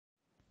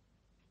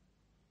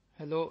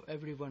Hello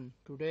everyone.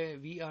 Today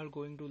we are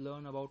going to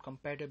learn about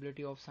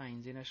compatibility of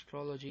signs. In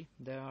astrology,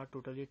 there are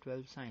totally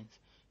 12 signs,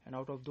 and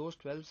out of those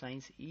 12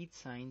 signs, each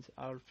signs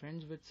are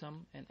friends with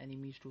some and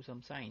enemies to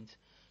some signs.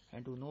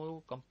 And to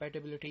know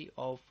compatibility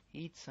of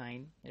each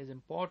sign is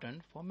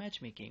important for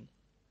matchmaking.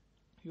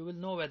 You will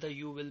know whether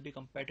you will be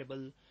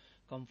comfortable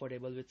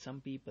with some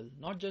people,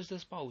 not just the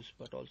spouse,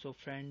 but also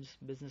friends,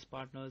 business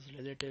partners,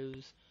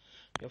 relatives,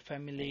 your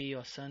family,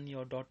 your son,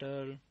 your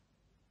daughter,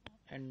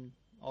 and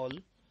all.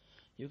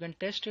 You can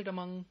test it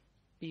among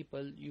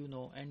people you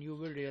know, and you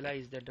will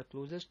realize that the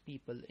closest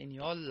people in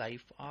your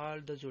life are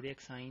the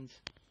zodiac signs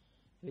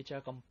which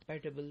are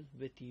compatible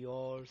with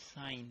your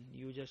sign.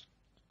 You just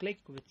click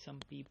with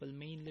some people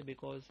mainly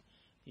because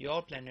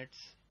your planets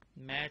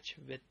match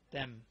with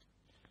them.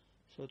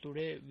 So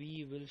today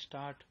we will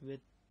start with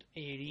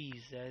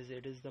Aries as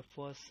it is the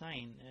first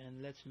sign,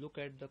 and let's look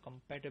at the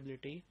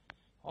compatibility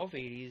of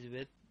Aries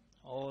with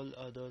all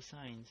other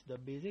signs. The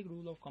basic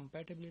rule of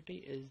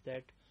compatibility is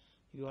that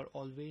you are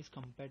always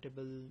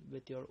compatible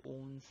with your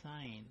own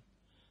sign.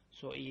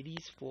 So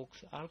Aries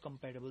folks are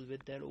compatible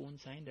with their own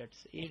sign,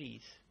 that's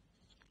Aries.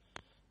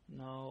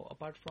 Now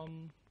apart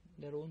from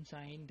their own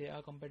sign, they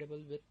are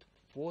compatible with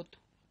fourth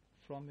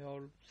from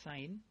your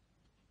sign,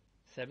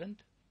 7th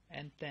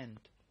and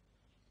 10th,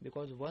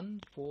 because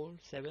 1, 4,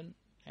 7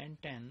 and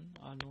 10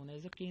 are known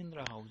as the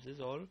Kendra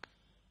houses, or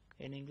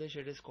in English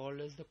it is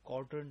called as the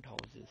quadrant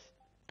houses,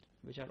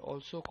 which are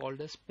also called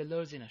as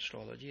pillars in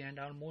astrology and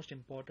are most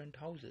important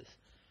houses.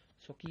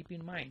 So keep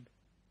in mind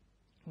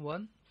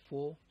 1,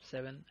 4,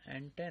 7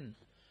 and 10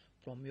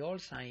 from your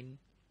sign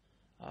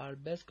are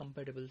best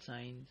compatible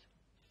signs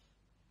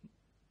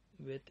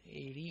with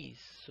Aries.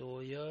 So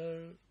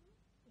here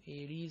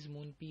Aries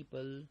moon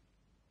people,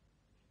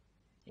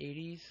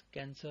 Aries,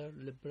 Cancer,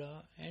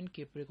 Libra and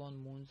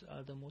Capricorn moons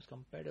are the most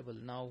compatible.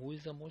 Now who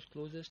is the most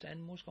closest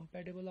and most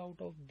compatible out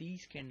of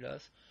these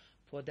Kendras?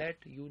 For that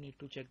you need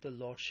to check the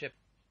lordship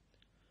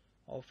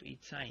of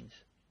each signs.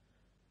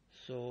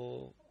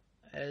 So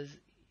as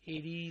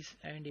Aries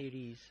and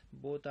Aries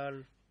both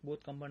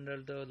come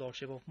under the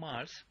lordship of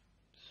Mars,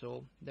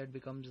 so that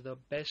becomes the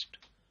best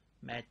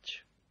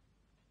match.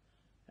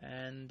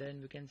 And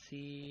then we can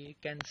see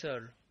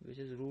Cancer, which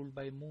is ruled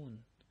by Moon,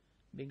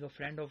 being a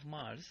friend of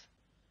Mars.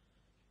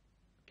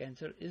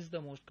 Cancer is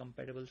the most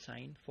compatible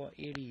sign for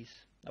Aries,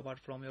 apart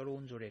from your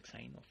own zodiac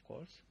sign, of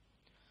course.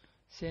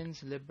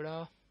 Since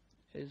Libra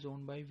is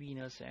owned by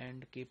Venus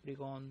and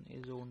Capricorn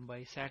is owned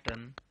by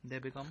Saturn, they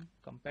become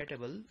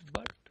compatible,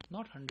 but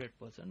not 100%,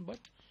 but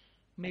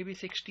maybe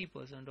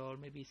 60% or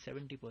maybe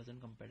 70%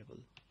 compatible.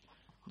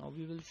 Now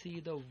we will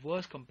see the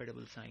worst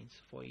compatible signs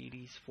for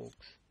Aries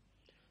folks.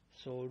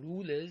 So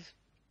rule is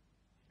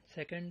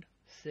 2nd,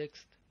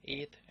 6th,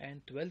 8th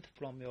and 12th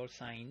from your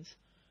signs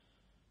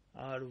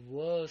are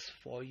worse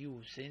for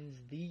you, since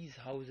these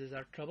houses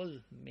are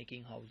trouble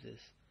making houses.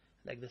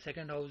 Like the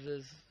 2nd house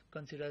is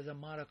considered as a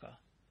Maraka,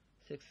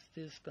 6th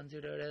is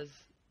considered as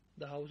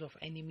the house of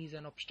enemies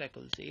and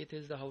obstacles, 8th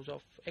is the house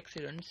of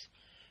accidents,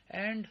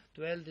 and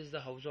 12th is the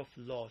house of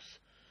loss.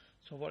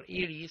 So for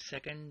Aries,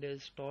 2nd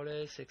is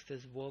Taurus, 6th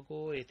is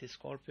Virgo, 8th is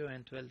Scorpio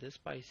and 12th is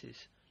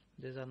Pisces.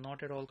 These are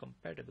not at all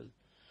compatible.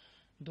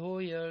 Though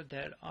here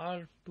there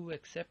are two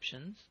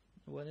exceptions.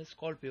 One is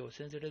Scorpio,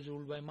 since it is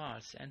ruled by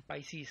Mars, and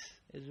Pisces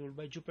is ruled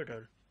by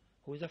Jupiter,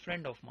 who is a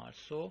friend of Mars.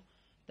 So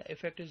the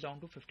effect is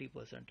down to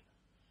 50%.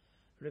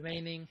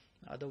 Remaining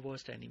are the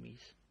worst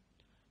enemies.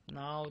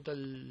 Now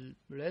the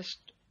rest,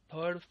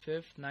 3rd,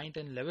 5th, 9th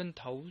and 11th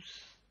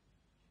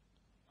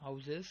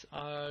houses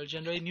are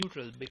generally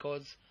neutral,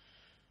 because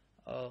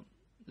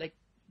like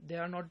they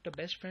are not the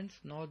best friends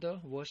nor the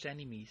worst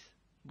enemies.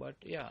 But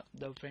yeah,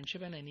 the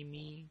friendship and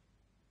enemy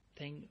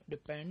thing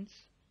depends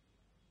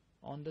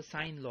on the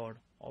sign lord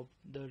of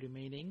the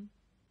remaining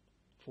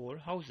 4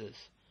 houses.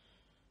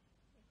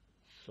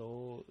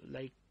 So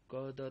like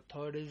the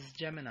 3rd is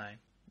Gemini,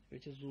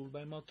 which is ruled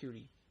by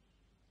Mercury.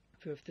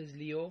 5th is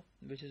Leo,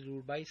 which is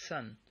ruled by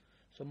Sun.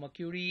 So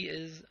Mercury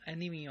is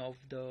enemy of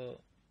the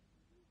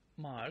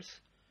Mars,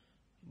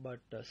 but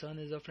Sun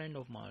is a friend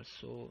of Mars.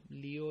 So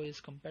Leo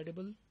is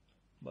compatible,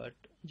 but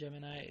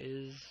Gemini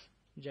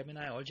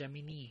or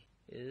Gemini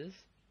is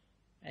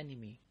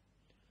enemy.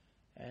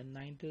 And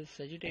 9th is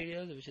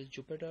Sagittarius, which is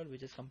Jupiter,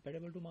 which is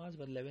compatible to Mars,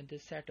 but 11th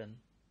is Saturn,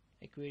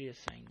 Aquarius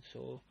sign.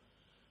 So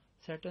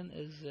Saturn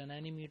is an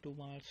enemy to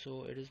Mars,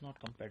 so it is not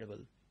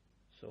compatible.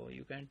 So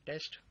you can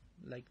test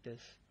like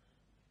this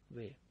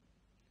way.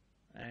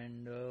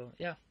 And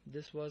yeah,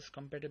 this was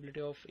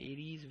compatibility of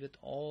Aries with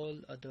all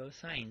other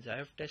signs. I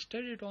have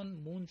tested it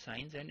on moon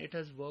signs and it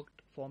has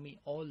worked for me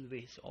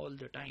always, all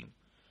the time.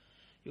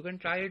 You can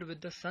try it with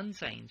the sun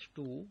signs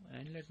too,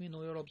 and let me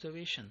know your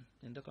observation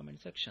in the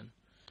comment section.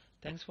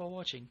 Thanks for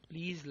watching.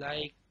 Please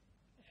like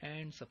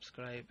and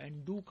subscribe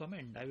and do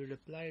comment. I will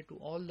reply to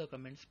all the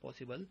comments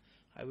possible.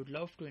 I would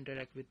love to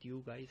interact with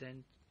you guys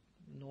and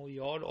know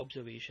your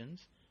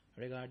observations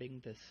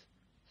regarding this.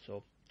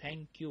 So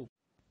thank you.